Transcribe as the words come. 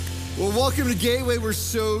Well, welcome to Gateway. We're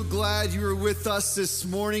so glad you are with us this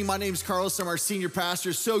morning. My name is Carlos. I'm our senior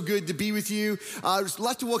pastor. So good to be with you. I'd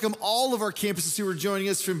like to welcome all of our campuses who are joining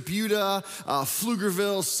us from Buda,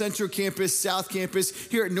 Pflugerville, Central Campus, South Campus,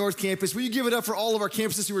 here at North Campus. Will you give it up for all of our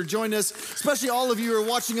campuses who are joining us, especially all of you who are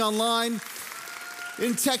watching online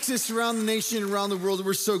in Texas, around the nation, around the world.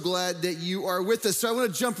 We're so glad that you are with us. So I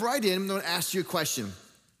want to jump right in. I'm going to ask you a question.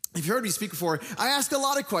 If you heard me speak before, I ask a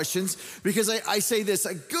lot of questions because I say this: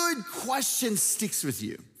 a good question sticks with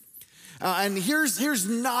you. And here's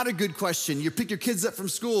not a good question. You pick your kids up from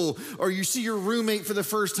school, or you see your roommate for the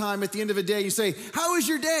first time at the end of a day. You say, "How was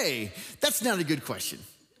your day?" That's not a good question,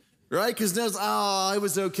 right? Because it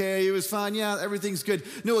was okay, it was fine, yeah, everything's good.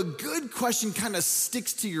 No, a good question kind of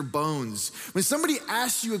sticks to your bones. When somebody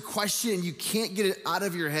asks you a question and you can't get it out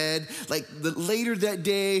of your head, like later that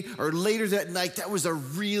day or later that night, that was a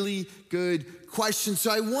really good question. So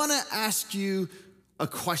I want to ask you a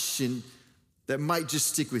question that might just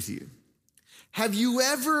stick with you. Have you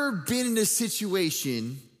ever been in a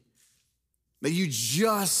situation that you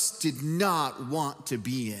just did not want to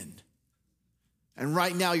be in? And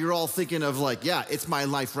right now, you're all thinking of like, yeah, it's my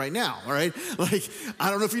life right now, all right? Like,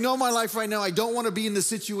 I don't know if you know my life right now. I don't want to be in the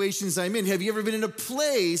situations I'm in. Have you ever been in a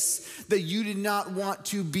place that you did not want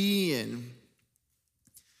to be in?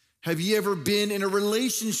 Have you ever been in a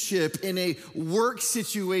relationship, in a work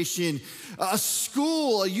situation, a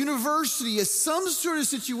school, a university, some sort of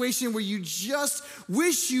situation where you just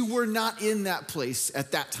wish you were not in that place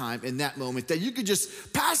at that time, in that moment, that you could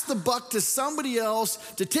just pass the buck to somebody else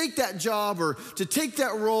to take that job or to take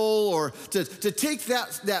that role or to take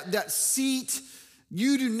that seat?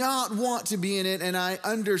 You do not want to be in it, and I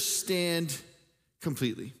understand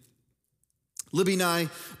completely. Libby and I,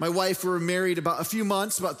 my wife, were married about 3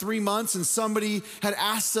 months, and somebody had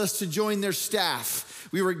asked us to join their staff.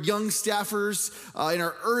 We were young staffers in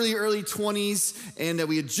our early 20s, and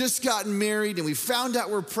we had just gotten married, and we found out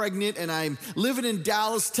we're pregnant, and I'm living in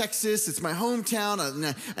Dallas, Texas. It's my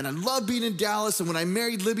hometown, and I love being in Dallas. And when I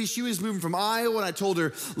married Libby, she was moving from Iowa, and I told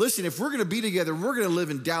her, listen, if we're going to be together, we're going to live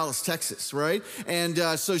in Dallas, Texas, right? And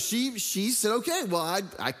so she said, okay, well,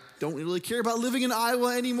 I don't really care about living in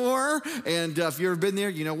Iowa anymore. And if you've ever been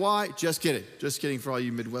there, you know why. Just kidding for all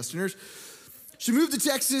you Midwesterners. She moved to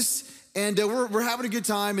Texas, and we're having a good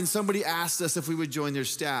time, and somebody asked us if we would join their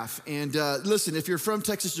staff. And listen, if you're from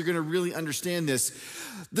Texas, you're gonna really understand this.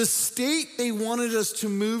 The state they wanted us to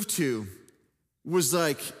move to was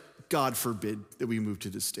like, God forbid that we move to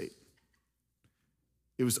this state.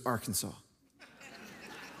 It was Arkansas.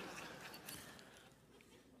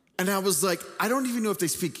 And I was like, I don't even know if they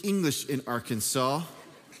speak English in Arkansas.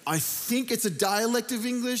 I think it's a dialect of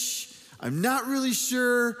English. I'm not really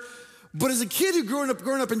sure. But as a kid who growing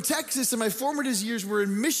up in Texas, and my formative years were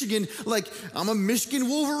in Michigan, like I'm a Michigan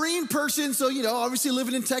Wolverine person. So, obviously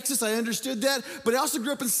living in Texas, I understood that. But I also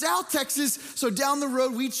grew up in South Texas. So down the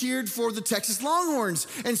road, we cheered for the Texas Longhorns.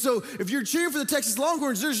 And so if you're cheering for the Texas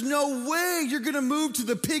Longhorns, there's no way you're going to move to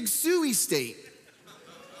the Pig Suey state.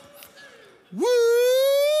 Woo!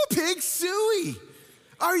 Pig suey.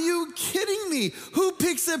 Are you kidding me? Who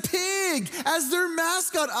picks a pig as their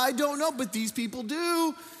mascot? I don't know, but these people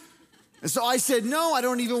do. And so I said, no, I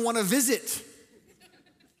don't even want to visit.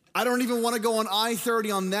 I don't even want to go on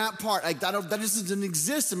I-30 on that part. That just doesn't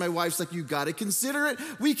exist. And my wife's like, you got to consider it.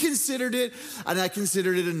 We considered it, and I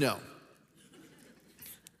considered it a no.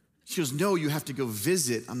 She goes, no, you have to go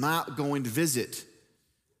visit. I'm not going to visit,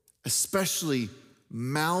 especially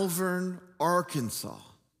Malvern, Arkansas.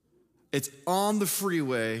 It's on the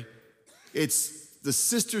freeway. It's the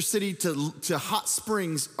sister city to Hot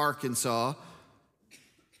Springs, Arkansas.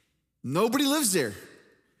 Nobody lives there.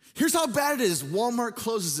 Here's how bad it is. Walmart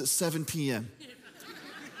closes at 7 p.m.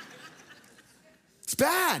 It's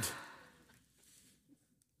bad.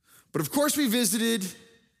 But of course we visited,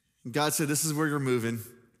 and God said, this is where you're moving.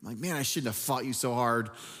 I'm like, man, I shouldn't have fought you so hard.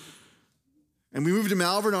 And we moved to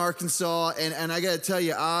Malvern, Arkansas, and I gotta tell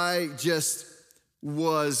you, I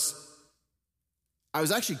was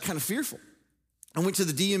actually kind of fearful. I went to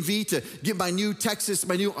the DMV to get my new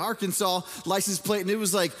Arkansas license plate, and it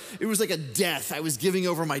was like a death. I was giving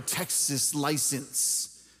over my Texas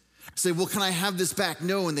license. I said, well, can I have this back?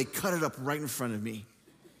 No, and they cut it up right in front of me.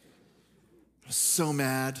 I was so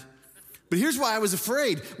mad. But here's why I was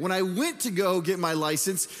afraid. When I went to go get my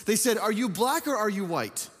license, they said, are you black or are you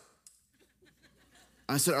white?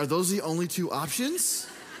 I said, are those the only two options?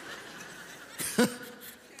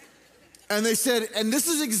 And they said, and this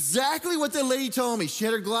is exactly what the lady told me. She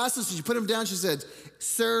had her glasses, so she put them down. She said,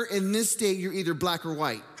 sir, in this state, you're either black or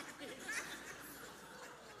white.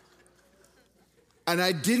 And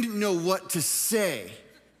I didn't know what to say.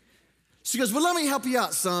 She goes, well, let me help you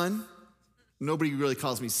out, son. Nobody really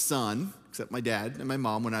calls me son, except my dad and my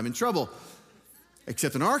mom when I'm in trouble.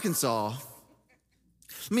 Except in Arkansas.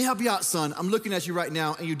 Let me help you out, son. I'm looking at you right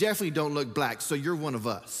now, and you definitely don't look black, so you're one of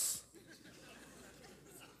us.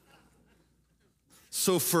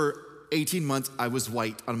 So for 18 months, I was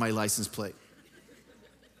white on my license plate.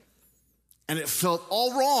 And it felt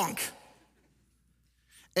all wrong.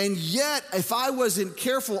 And yet, if I wasn't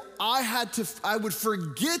careful, I would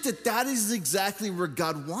forget that is exactly where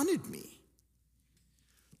God wanted me.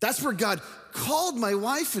 That's where God called my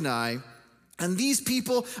wife and I. And these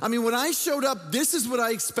people, when I showed up, this is what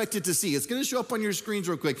I expected to see. It's gonna show up on your screens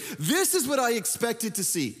real quick. This is what I expected to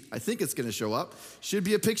see. I think it's gonna show up. Should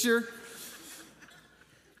be a picture.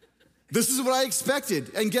 This is what I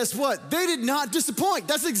expected. And guess what? They did not disappoint.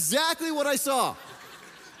 That's exactly what I saw.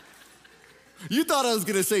 You thought I was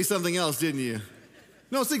gonna say something else, didn't you?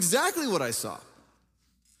 No, it's exactly what I saw.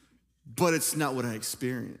 But it's not what I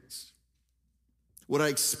experienced. What I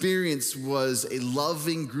experienced was a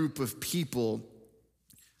loving group of people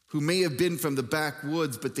who may have been from the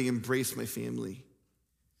backwoods, but they embraced my family.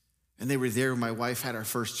 And they were there when my wife had our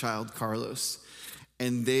first child, Carlos.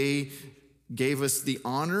 And they gave us the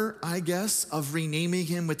honor, I guess, of renaming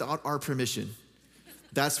him without our permission.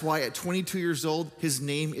 That's why at 22 years old, his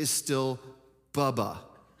name is still Bubba.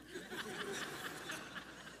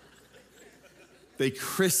 They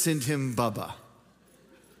christened him Bubba.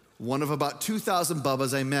 One of about 2,000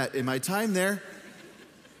 Bubbas I met in my time there.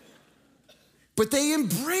 But they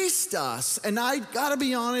embraced us. And I gotta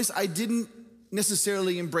be honest, I didn't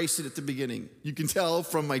necessarily embrace it at the beginning. You can tell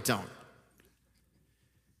from my tone.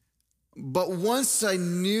 But once I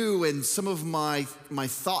knew, and some of my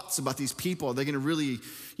thoughts about these people, they're gonna really,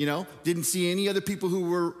 didn't see any other people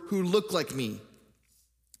who looked like me.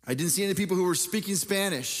 I didn't see any people who were speaking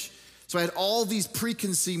Spanish. So I had all these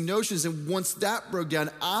preconceived notions, and once that broke down,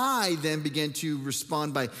 I then began to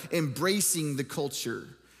respond by embracing the culture,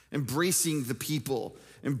 embracing the people,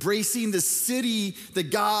 embracing the city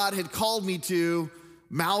that God had called me to,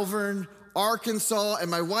 Malvern, Arkansas.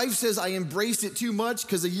 And my wife says I embraced it too much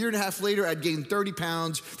because a year and a half later, I'd gained 30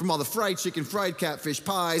 pounds from all the fried chicken, fried catfish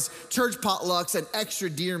pies, church potlucks, and extra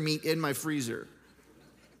deer meat in my freezer.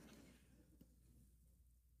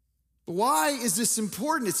 Why is this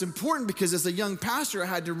important? It's important because as a young pastor, I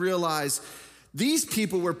had to realize these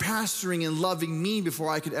people were pastoring and loving me before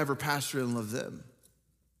I could ever pastor and love them.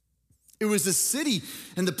 It was the city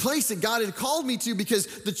and the place that God had called me to, because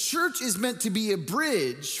the church is meant to be a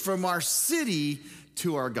bridge from our city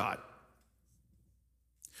to our God.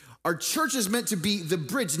 Our church is meant to be the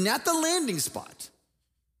bridge, not the landing spot.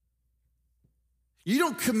 You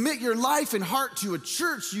don't commit your life and heart to a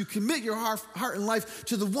church. You commit your heart and life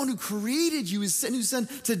to the one who created you, who sent his son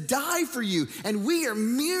to die for you. And we are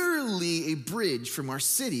merely a bridge from our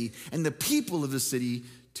city and the people of the city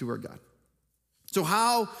to our God. So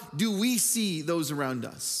how do we see those around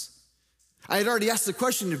us? I had already asked the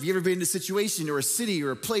question, have you ever been in a situation or a city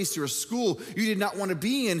or a place or a school you did not want to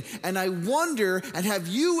be in? And I wonder, and have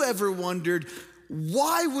you ever wondered,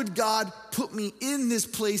 why would God put me in this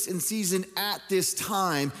place and season at this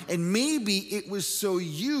time? And maybe it was so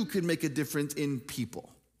you could make a difference in people.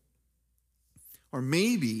 Or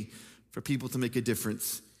maybe for people to make a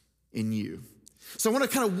difference in you. So I want to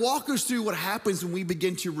kind of walk us through what happens when we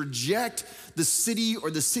begin to reject the city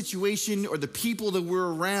or the situation or the people that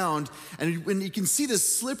we're around. And when you can see the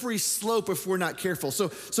slippery slope if we're not careful. So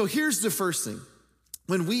here's the first thing.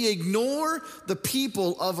 When we ignore the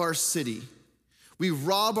people of our city, we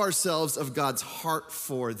rob ourselves of God's heart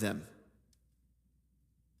for them.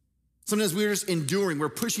 Sometimes we're just enduring. We're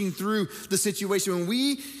pushing through the situation. When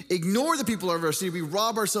we ignore the people of our city, we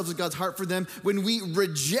rob ourselves of God's heart for them. When we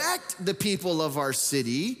reject the people of our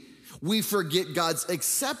city, we forget God's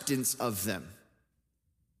acceptance of them.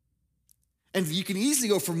 And you can easily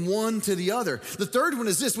go from one to the other. The third one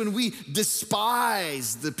is this: when we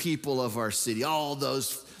despise the people of our city, all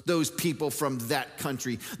those people from that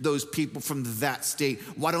country, those people from that state,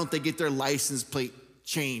 why don't they get their license plate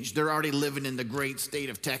changed? They're already living in the great state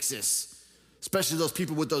of Texas, especially those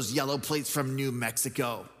people with those yellow plates from New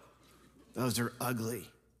Mexico. Those are ugly.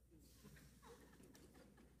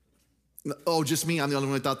 Oh, just me? I'm the only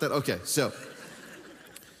one who thought that? Okay, so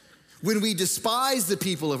when we despise the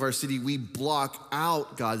people of our city, we block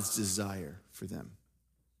out God's desire for them.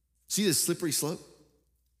 See this slippery slope?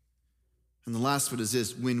 And the last one is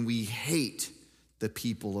this: when we hate the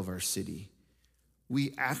people of our city,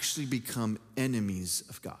 we actually become enemies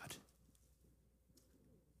of God.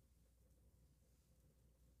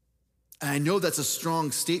 And I know that's a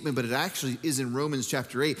strong statement, but it actually is in Romans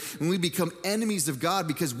chapter 8. When we become enemies of God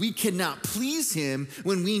because we cannot please him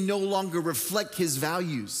when we no longer reflect his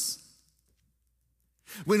values.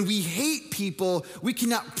 When we hate people, we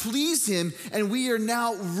cannot please him, and we are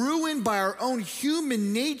now ruined by our own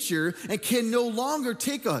human nature and can no longer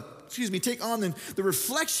take on the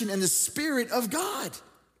reflection and the Spirit of God.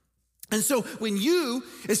 And so when you,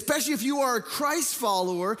 especially if you are a Christ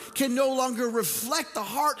follower, can no longer reflect the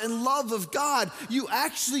heart and love of God, you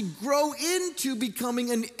actually grow into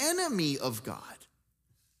becoming an enemy of God.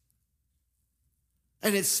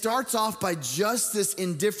 And it starts off by just this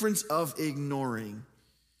indifference of ignoring,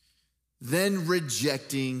 then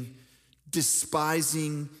rejecting,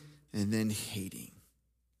 despising, and then hating.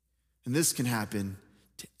 And this can happen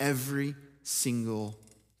to every single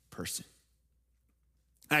person.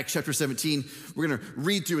 Acts chapter 17, we're going to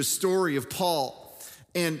read through a story of Paul.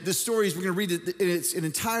 And this story we're going to read it in its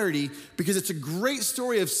entirety because it's a great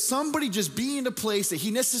story of somebody just being in a place that he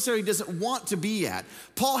necessarily doesn't want to be at.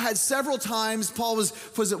 Paul had several times. Paul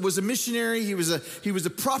was a missionary. He was a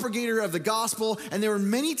propagator of the gospel. And there were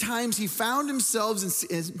many times he found himself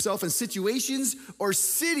in situations or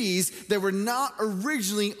cities that were not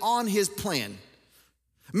originally on his plan.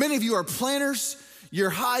 Many of you are planners. You're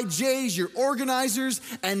high J's, you're organizers,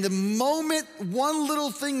 and the moment one little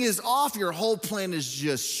thing is off, your whole plan is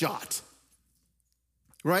just shot.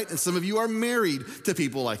 Right? And some of you are married to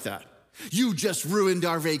people like that. You just ruined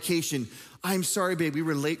our vacation. I'm sorry, babe, we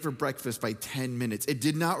were late for breakfast by 10 minutes. It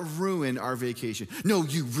did not ruin our vacation. No,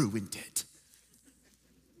 you ruined it.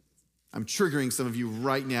 I'm triggering some of you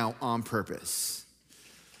right now on purpose.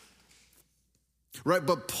 Right,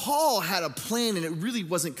 but Paul had a plan and it really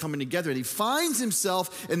wasn't coming together. And he finds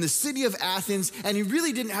himself in the city of Athens, and he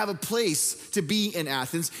really didn't have a place to be in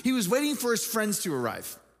Athens. He was waiting for his friends to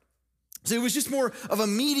arrive. So it was just more of a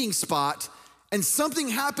meeting spot, and something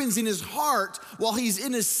happens in his heart while he's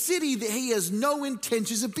in a city that he has no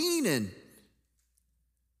intentions of being in.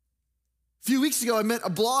 A few weeks ago, I met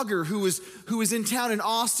a blogger who was in town in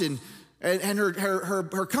Austin. And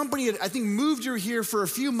her company had, I think, moved her here for a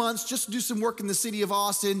few months just to do some work in the city of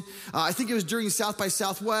Austin. I think it was during South by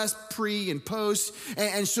Southwest, pre and post.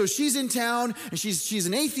 And so she's in town, and she's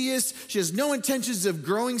an atheist. She has no intentions of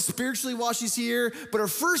growing spiritually while she's here. But her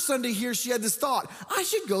first Sunday here, she had this thought, I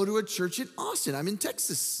should go to a church in Austin. I'm in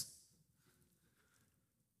Texas.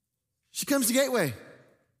 She comes to Gateway.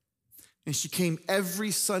 And she came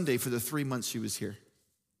every Sunday for the 3 months she was here.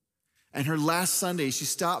 And her last Sunday, she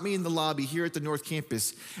stopped me in the lobby here at the North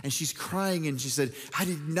Campus, and she's crying, and she said, I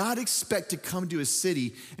did not expect to come to a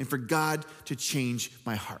city and for God to change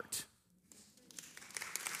my heart.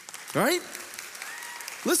 Right?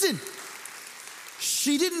 Listen,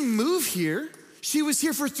 she didn't move here. She was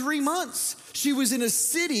here for 3 months. She was in a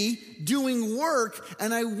city doing work,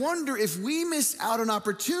 and I wonder if we miss out on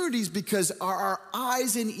opportunities because our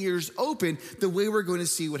eyes and ears open the way we're going to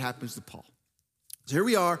see what happens to Paul. So here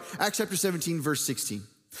we are, Acts chapter 17, verse 16.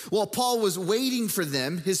 While Paul was waiting for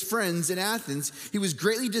them, his friends in Athens, he was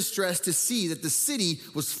greatly distressed to see that the city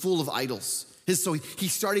was full of idols. So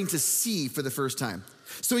he's starting to see for the first time.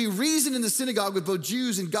 So he reasoned in the synagogue with both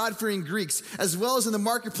Jews and God-fearing Greeks, as well as in the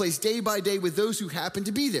marketplace day by day with those who happened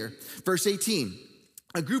to be there. Verse 18.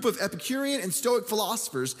 A group of Epicurean and Stoic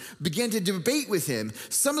philosophers began to debate with him.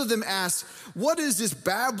 Some of them asked, what is this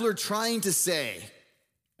babbler trying to say?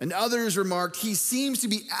 And others remarked, he seems to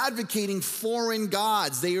be advocating foreign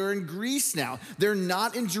gods. They are in Greece now. They're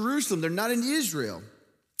not in Jerusalem. They're not in Israel.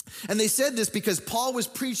 And they said this because Paul was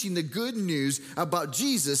preaching the good news about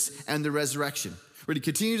Jesus and the resurrection. We're going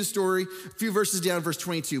to continue the story. A few verses down, verse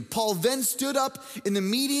 22. Paul then stood up in the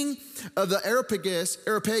meeting of the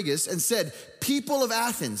Areopagus and said, people of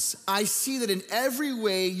Athens, I see that in every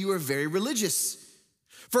way you are very religious.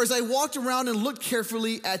 For as I walked around and looked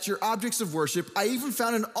carefully at your objects of worship, I even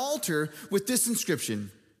found an altar with this inscription,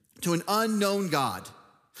 to an unknown God.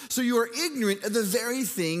 So you are ignorant of the very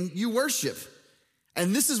thing you worship.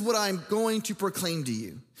 And this is what I'm going to proclaim to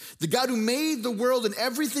you. The God who made the world and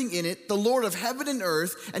everything in it, the Lord of heaven and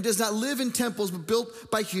earth, and does not live in temples but built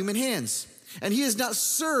by human hands. And he is not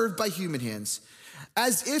served by human hands,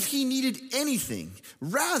 as if he needed anything.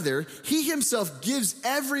 Rather, he himself gives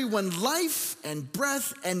everyone life and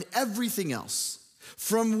breath and everything else.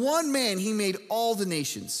 From one man he made all the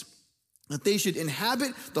nations, that they should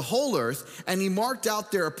inhabit the whole earth, and he marked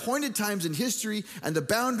out their appointed times in history and the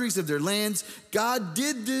boundaries of their lands. God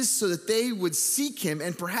did this so that they would seek him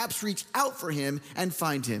and perhaps reach out for him and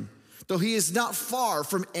find him, though he is not far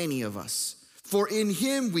from any of us. For in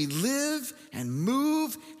him we live and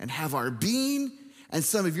move and have our being. And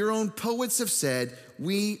some of your own poets have said,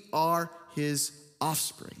 we are his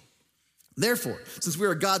offspring. Therefore, since we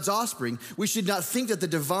are God's offspring, we should not think that the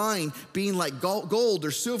divine, being like gold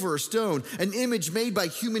or silver or stone, an image made by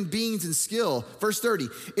human beings and skill. Verse 30,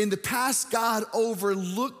 in the past, God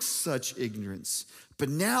overlooked such ignorance, but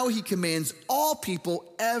now he commands all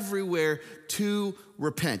people everywhere to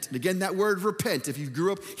repent. And again, that word repent, if you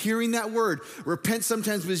grew up hearing that word, repent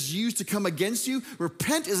sometimes was used to come against you.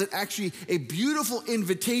 Repent is actually a beautiful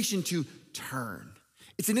invitation to turn.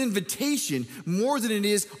 It's an invitation more than it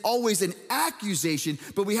is always an accusation,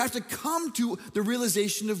 but we have to come to the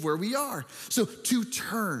realization of where we are. So to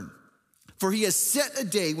turn, for he has set a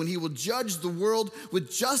day when he will judge the world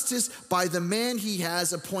with justice by the man he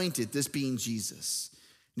has appointed, this being Jesus.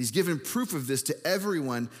 And he's given proof of this to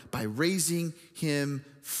everyone by raising him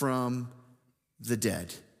from the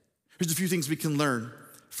dead. Here's a few things we can learn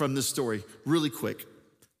from this story really quick.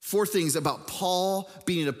 4 things about Paul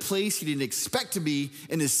being in a place he didn't expect to be,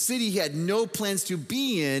 in a city he had no plans to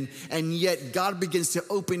be in, and yet God begins to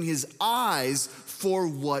open his eyes for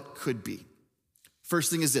what could be. First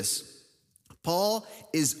thing is this: Paul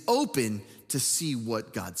is open to see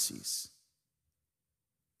what God sees.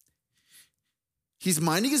 He's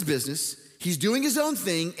minding his business, he's doing his own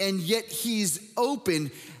thing, and yet he's open.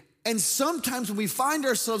 And sometimes when we find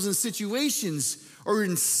ourselves in situations or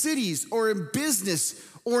in cities or in business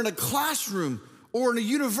or in a classroom or in a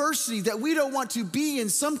university that we don't want to be in,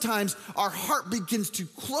 sometimes our heart begins to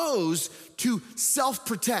close to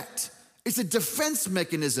self-protect. It's a defense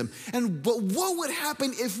mechanism. But what would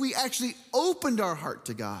happen if we actually opened our heart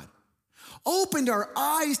to God? Opened our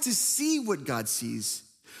eyes to see what God sees?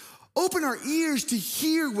 Open our ears to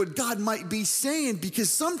hear what God might be saying,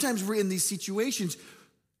 because sometimes we're in these situations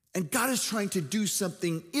and God is trying to do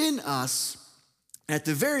something in us, at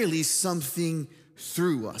the very least, something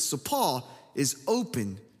through us. So Paul is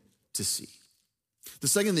open to see. The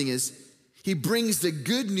second thing is, he brings the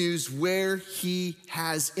good news where he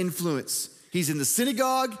has influence. He's in the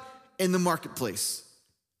synagogue, in the marketplace.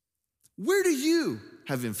 Where do you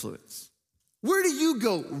have influence? Where do you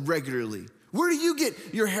go regularly? Where do you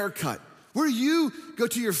get your hair cut? Where do you go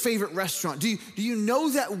to your favorite restaurant? Do you know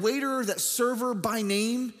that waiter, that server by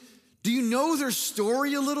name? Do you know their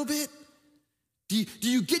story a little bit? Do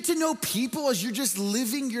you get to know people as you're just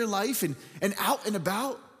living your life and out and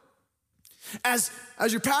about? As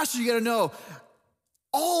your pastor, you gotta know,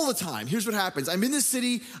 all the time, here's what happens. I'm in the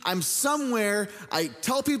city, I'm somewhere, I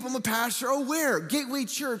tell people I'm a pastor, oh, where? Gateway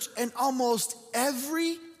Church, and almost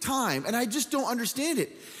every time, and I just don't understand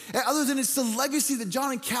it. Other than it's the legacy that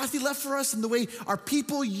John and Kathy left for us and the way our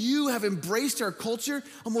people, you have embraced our culture,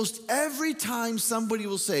 almost every time somebody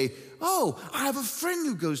will say, oh, I have a friend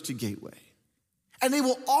who goes to Gateway. And they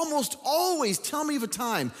will almost always tell me of a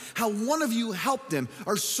time how one of you helped them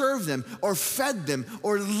or served them or fed them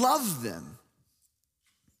or loved them,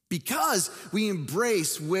 because we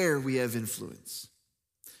embrace where we have influence.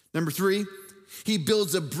 Number 3, he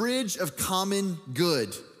builds a bridge of common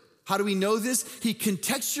good. How do we know this? He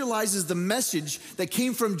contextualizes the message that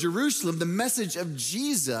came from Jerusalem, the message of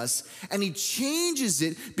Jesus, and he changes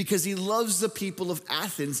it because he loves the people of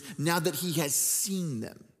Athens now that he has seen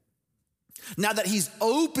them. Now that he's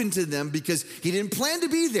open to them, because he didn't plan to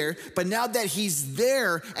be there, but now that he's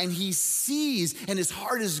there and he sees and his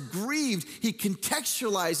heart is grieved, he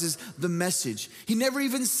contextualizes the message. He never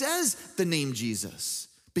even says the name Jesus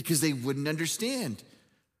because they wouldn't understand,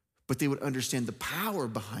 but they would understand the power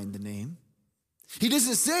behind the name. He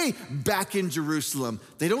doesn't say back in Jerusalem.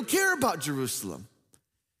 They don't care about Jerusalem.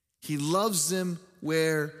 He loves them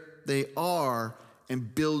where they are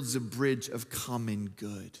and builds a bridge of common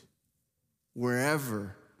good,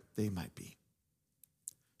 wherever they might be.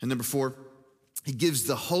 And number 4, he gives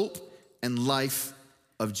the hope and life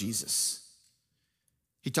of Jesus.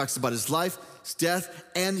 He talks about his life, his death,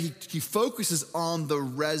 and he focuses on the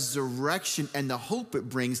resurrection and the hope it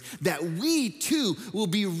brings, that we too will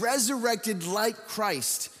be resurrected like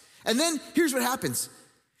Christ. And then here's what happens.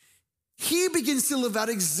 He begins to live out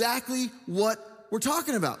exactly what we're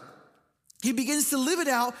talking about. He begins to live it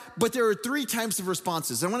out, but there are 3 types of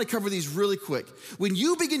responses. I want to cover these really quick. When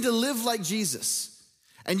you begin to live like Jesus,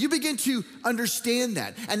 and you begin to understand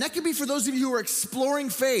that, and that could be for those of you who are exploring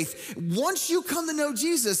faith. Once you come to know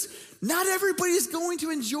Jesus, not everybody is going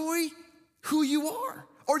to enjoy who you are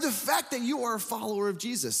or the fact that you are a follower of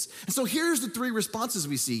Jesus. And so here's the 3 responses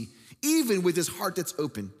we see, even with his heart that's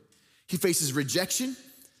open. He faces rejection.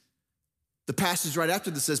 The passage right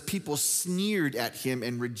after this says people sneered at him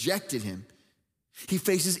and rejected him. He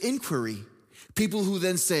faces inquiry. People who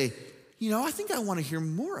then say, I think I want to hear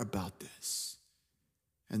more about this.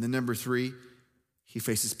 And then number 3, he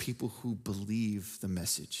faces people who believe the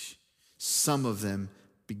message. Some of them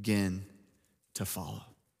begin to follow.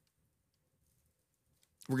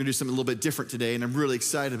 We're going to do something a little bit different today, and I'm really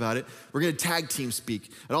excited about it. We're going to tag team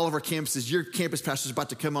speak at all of our campuses. Your campus pastor is about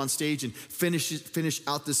to come on stage and finish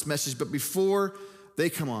out this message. But before they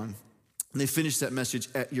come on and they finish that message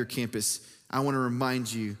at your campus, I want to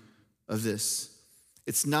remind you of this.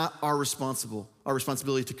 It's not our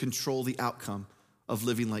responsibility to control the outcome of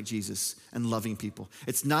living like Jesus and loving people.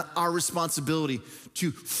 It's not our responsibility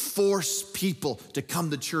to force people to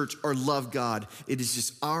come to church or love God. It is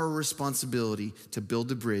just our responsibility to build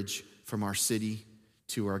a bridge from our city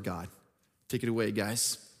to our God. Take it away,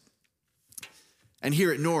 guys. And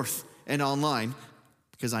here at North and online,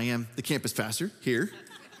 because I am the campus pastor here,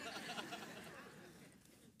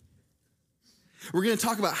 we're going to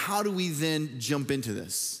talk about how do we then jump into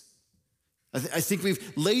this. I think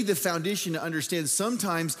we've laid the foundation to understand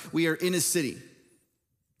sometimes we are in a city.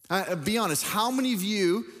 Be honest, how many of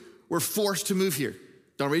you were forced to move here?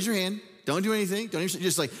 Don't raise your hand. Don't do anything. Don't even,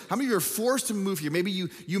 just like, how many of you are forced to move here? Maybe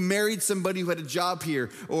you married somebody who had a job here,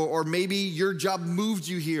 or maybe your job moved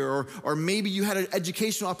you here, or maybe you had an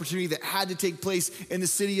educational opportunity that had to take place in the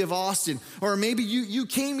city of Austin, or maybe you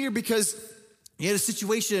came here because you had a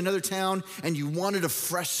situation in another town and you wanted a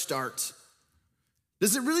fresh start.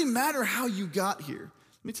 Does it really matter how you got here?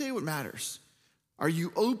 Let me tell you what matters. Are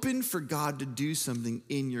you open for God to do something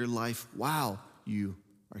in your life while you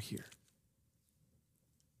are here?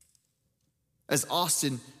 As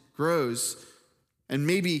Austin grows, and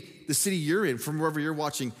maybe the city you're in, from wherever you're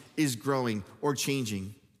watching, is growing or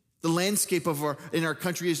changing. The landscape in our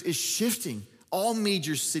country is shifting. All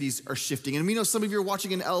major cities are shifting. And we know some of you are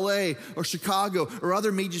watching in LA or Chicago or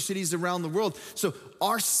other major cities around the world. So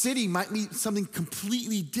our city might be something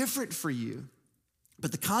completely different for you,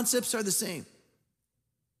 but the concepts are the same.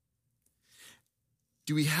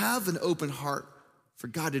 Do we have an open heart for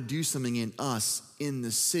God to do something in us, in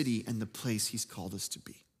the city and the place he's called us to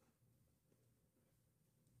be?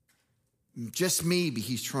 Just maybe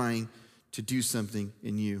he's trying to do something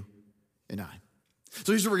in you and I.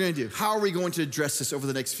 So here's what we're going to do. How are we going to address this over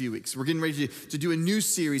the next few weeks? We're getting ready to do a new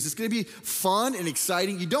series. It's going to be fun and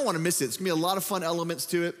exciting. You don't want to miss it. It's going to be a lot of fun elements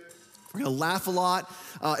to it. We're going to laugh a lot.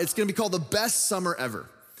 It's going to be called The Best Summer Ever.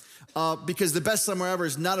 Because the best summer ever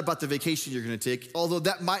is not about the vacation you're going to take, although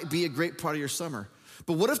that might be a great part of your summer.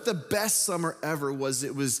 But what if the best summer ever was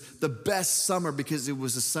the best summer because it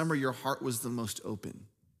was the summer your heart was the most open?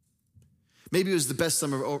 Maybe it was the best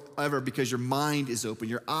summer ever because your mind is open,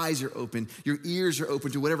 your eyes are open, your ears are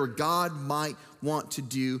open to whatever God might want to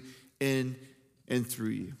do in and through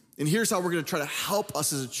you. And here's how we're going to try to help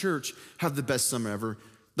us as a church have the best summer ever,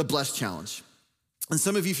 the Blessed Challenge. And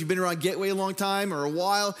some of you, if you've been around Gateway a long time or a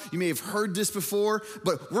while, you may have heard this before,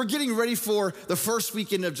 but we're getting ready for the first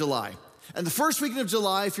weekend of July. And the first weekend of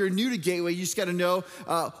July, if you're new to Gateway, you just got to know,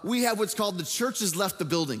 we have what's called the church has left the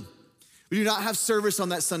building. We do not have service on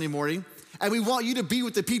that Sunday morning. And we want you to be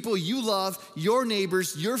with the people you love, your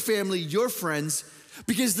neighbors, your family, your friends,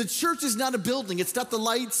 because the church is not a building. It's not the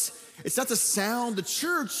lights. It's not the sound. The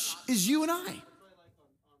church is you and I.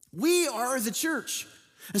 We are the church.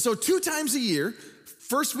 And so 2 times a year,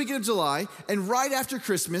 first weekend of July, and right after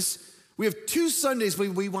Christmas, we have 2 Sundays where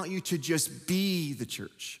we want you to just be the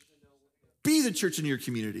church. Be the church in your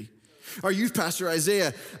community. Our youth pastor,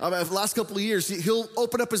 Isaiah, the last couple of years, he'll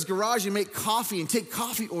open up his garage and make coffee and take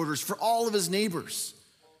coffee orders for all of his neighbors.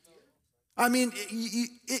 I mean,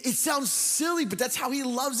 it sounds silly, but that's how he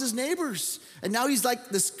loves his neighbors. And now he's like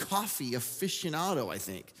this coffee aficionado, I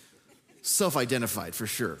think. Self-identified for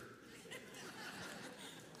sure.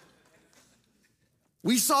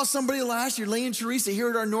 We saw somebody last year, Lane and Teresa, here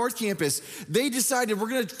at our North Campus. They decided we're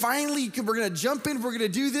going to jump in, we're going to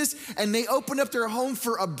do this. And they opened up their home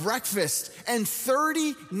for a breakfast. And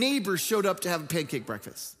 30 neighbors showed up to have a pancake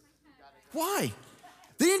breakfast. Why?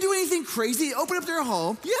 They didn't do anything crazy. They opened up their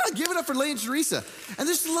home. Yeah, give it up for Lane and Teresa. And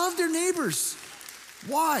just love their neighbors.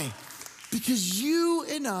 Why? Because you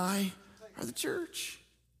and I are the church.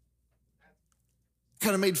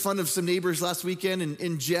 Kind of made fun of some neighbors last weekend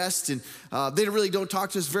in jest, and they really don't talk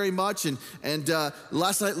to us very much. And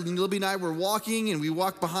last night, Libby and I were walking, and we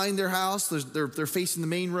walked behind their house. They're facing the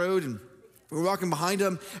main road, and we were walking behind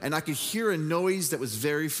them, and I could hear a noise that was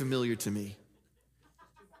very familiar to me,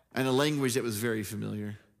 and a language that was very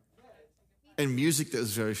familiar, and music that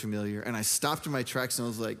was very familiar. And I stopped in my tracks, and I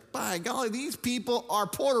was like, by golly, these people are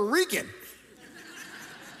Puerto Rican.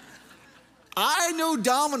 I know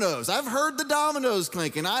dominoes. I've heard the dominoes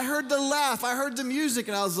clinking. I heard the laugh. I heard the music.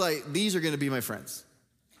 And I was like, these are going to be my friends.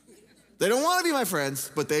 They don't want to be my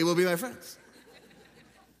friends, but they will be my friends.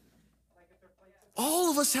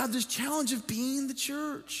 all of us have this challenge of being the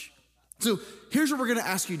church. So here's what we're gonna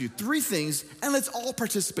ask you to do. 3 things, and let's all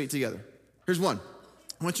participate together. Here's one.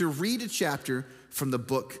 I want you to read a chapter from the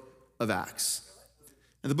book of Acts.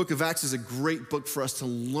 And the book of Acts is a great book for us to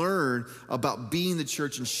learn about being the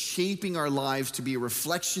church and shaping our lives to be a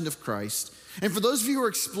reflection of Christ. And for those of you who are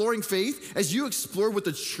exploring faith, as you explore what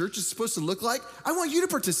the church is supposed to look like, I want you to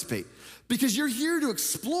participate because you're here to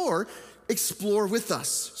explore with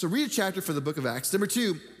us. So read a chapter from the book of Acts. Number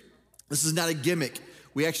 2, this is not a gimmick.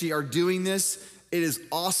 We actually are doing this. It is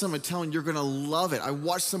awesome. I'm telling you, you're gonna love it. I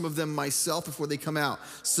watched some of them myself before they come out.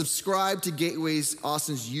 Subscribe to Gateway's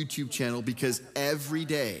Austin's YouTube channel because every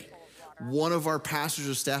day, one of our pastors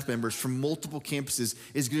or staff members from multiple campuses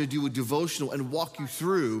is gonna do a devotional and walk you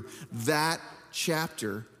through that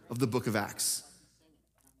chapter of the book of Acts.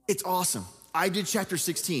 It's awesome. I did chapter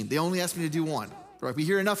 16. They only asked me to do one. Right? We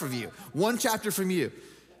hear enough of you. One chapter from you.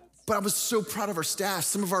 But I was so proud of our staff.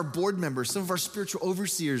 Some of our board members, some of our spiritual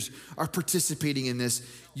overseers are participating in this.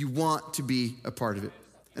 You want to be a part of it.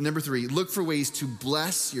 And number 3, look for ways to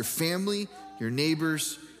bless your family, your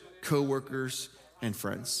neighbors, coworkers, and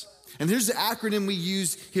friends. And here's the acronym we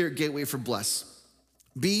use here at Gateway for bless.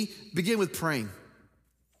 Begin with praying.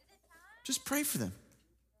 Just pray for them.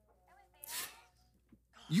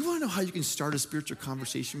 You wanna know how you can start a spiritual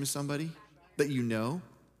conversation with somebody that you know?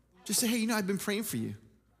 Just say, hey, I've been praying for you.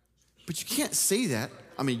 But you can't say that.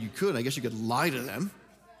 I mean, you could. I guess you could lie to them.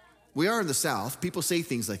 We are in the South. People say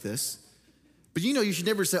things like this. But you should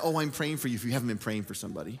never say, oh, I'm praying for you if you haven't been praying for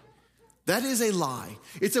somebody. That is a lie.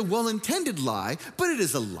 It's a well-intended lie, but it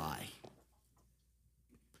is a lie.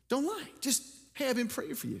 Don't lie. Just, hey, I've been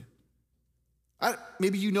praying for you.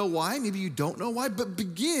 Maybe you know why. Maybe you don't know why. But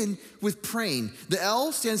begin with praying. The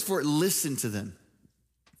L stands for listen to them.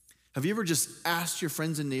 Have you ever just asked your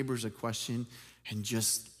friends and neighbors a question and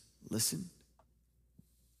just listen?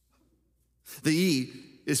 The E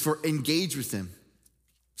is for engage with them.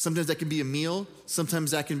 Sometimes that can be a meal.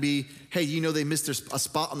 Sometimes that can be, hey, they missed a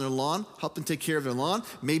spot on their lawn. Help them take care of their lawn.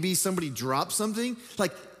 Maybe somebody dropped something.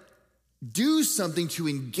 Like, do something to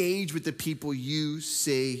engage with the people you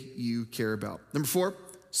say you care about. Number 4,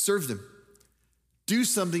 serve them. Do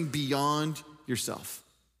something beyond yourself.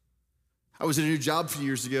 I was in a new job a few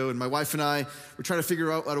years ago, and my wife and I were trying to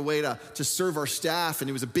figure out a way to serve our staff, and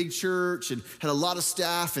it was a big church and had a lot of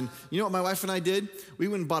staff, and you know what my wife and I did? We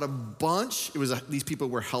went and bought a bunch. These people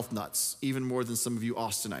were health nuts, even more than some of you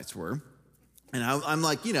Austinites were. And I'm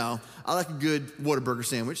like, I like a good Whataburger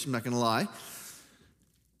sandwich, I'm not gonna lie.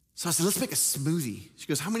 So I said, let's make a smoothie. She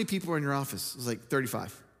goes, how many people are in your office? I was like,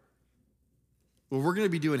 35. Well, we're gonna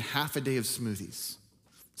be doing half a day of smoothies.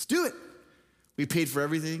 Let's do it. We paid for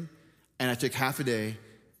everything. And I took half a day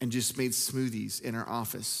and just made smoothies in our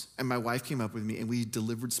office. And my wife came up with me and we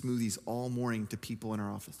delivered smoothies all morning to people in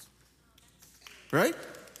our office. Right?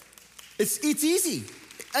 It's easy.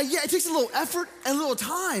 Yeah, it takes a little effort and a little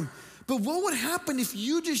time. But what would happen if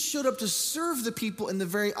you just showed up to serve the people in the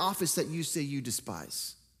very office that you say you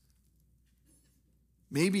despise?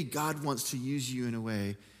 Maybe God wants to use you in a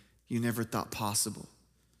way you never thought possible.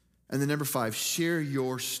 And then number 5, share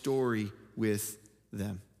your story with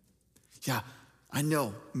them. Yeah, I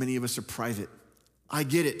know many of us are private. I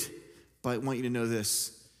get it. But I want you to know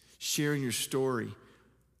this. Sharing your story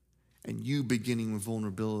and you beginning with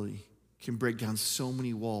vulnerability can break down so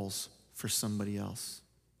many walls for somebody else.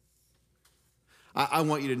 I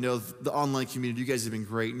want you to know the online community, you guys have been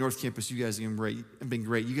great. North Campus, you guys have been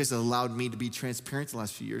great. You guys have allowed me to be transparent the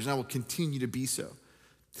last few years, and I will continue to be so.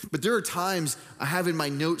 But there are times I have in my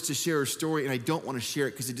notes to share a story, and I don't want to share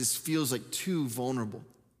it because it just feels like too vulnerable.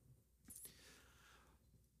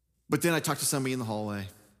 But then I talk to somebody in the hallway,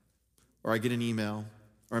 or I get an email,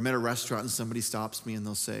 or I'm at a restaurant and somebody stops me and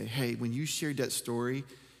they'll say, hey, when you shared that story,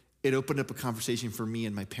 it opened up a conversation for me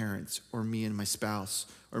and my parents, or me and my spouse,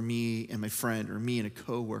 or me and my friend, or me and a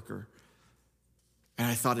coworker. And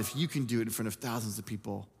I thought, if you can do it in front of thousands of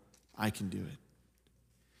people, I can do it.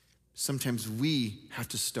 Sometimes we have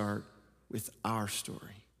to start with our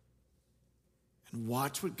story and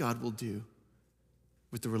watch what God will do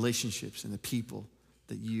with the relationships and the people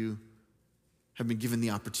that you have been given the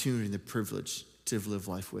opportunity and the privilege to live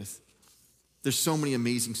life with. There's so many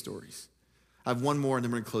amazing stories. I have one more and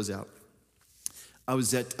then we're gonna close out. I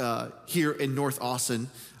was at, here in North Austin,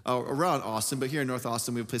 around Austin, but here in North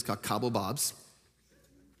Austin, we have a place called Cabo Bob's.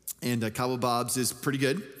 And Cabo Bob's is pretty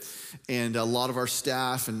good. And a lot of our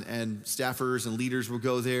staff and staffers and leaders will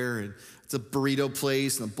go there. And it's a burrito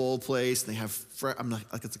place and a bowl place. And they have, I'm not,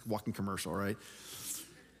 like it's a walking commercial, right?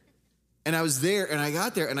 And I was there, and I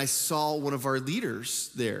got there, and I saw one of our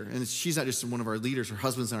leaders there. And she's not just one of our leaders, her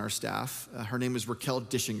husband's on our staff. Her name is Raquel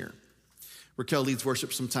Dishinger. Raquel leads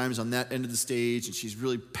worship sometimes on that end of the stage, and she's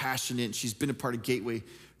really passionate, and she's been a part of Gateway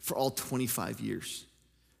for all 25 years.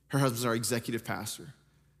 Her husband's our executive pastor.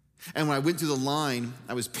 And when I went through the line,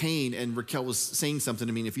 I was paying, and Raquel was saying something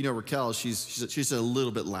to me. And if you know Raquel, she's a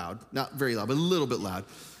little bit loud. Not very loud, but a little bit loud.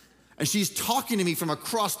 And she's talking to me from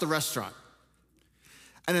across the restaurant.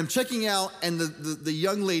 And I'm checking out, and the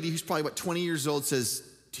young lady, who's probably about 20 years old, says,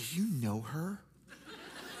 "Do you know her?"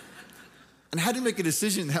 And I had to make a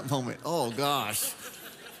decision in that moment. Oh gosh,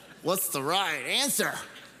 what's the right answer?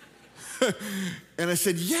 And I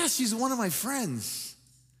said, "Yes, she's one of my friends."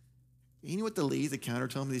 And you know what the lady at the counter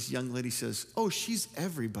told me? This young lady says, "Oh, she's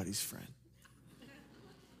everybody's friend.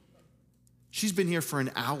 She's been here for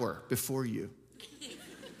an hour before you."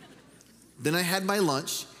 Then I had my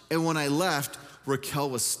lunch, and when I left, Raquel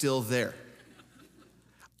was still there.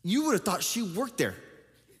 You would have thought she worked there,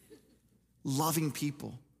 loving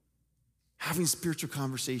people, having spiritual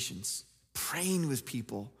conversations, praying with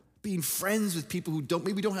people, being friends with people who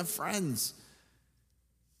maybe don't have friends.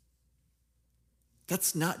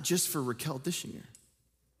 That's not just for Raquel Dishinger.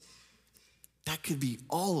 That could be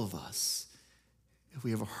all of us if we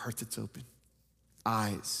have a heart that's open,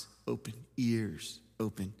 eyes open, ears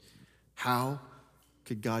open. How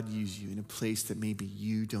could God use you in a place that maybe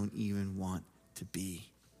you don't even want to be?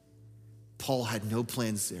 Paul had no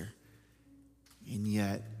plans there, and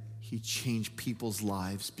yet he changed people's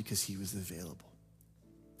lives because he was available.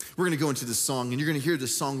 We're going to go into this song, and you're going to hear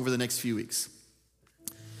this song over the next few weeks.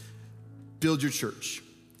 Build your church.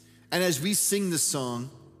 And as we sing this song,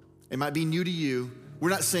 it might be new to you. We're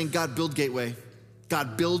not saying, "God, build Gateway.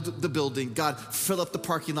 God, build the building. God, fill up the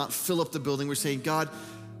parking lot, fill up the building." We're saying, "God,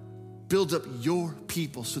 build up your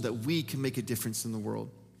people so that we can make a difference in the world."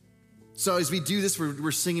 So as we do this,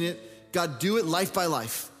 we're singing it. God, do it life by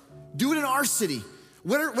life. Do it in our city.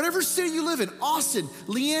 Whatever city you live in, Austin,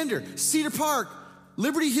 Leander, Cedar Park,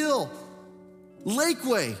 Liberty Hill,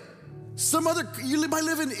 Lakeway, you might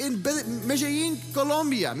live in Medellin,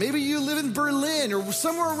 Colombia. Maybe you live in Berlin or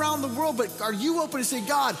somewhere around the world, but are you open to say,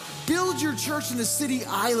 "God, build your church in the city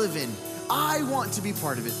I live in. I want to be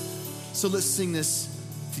part of it." So let's sing this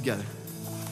together.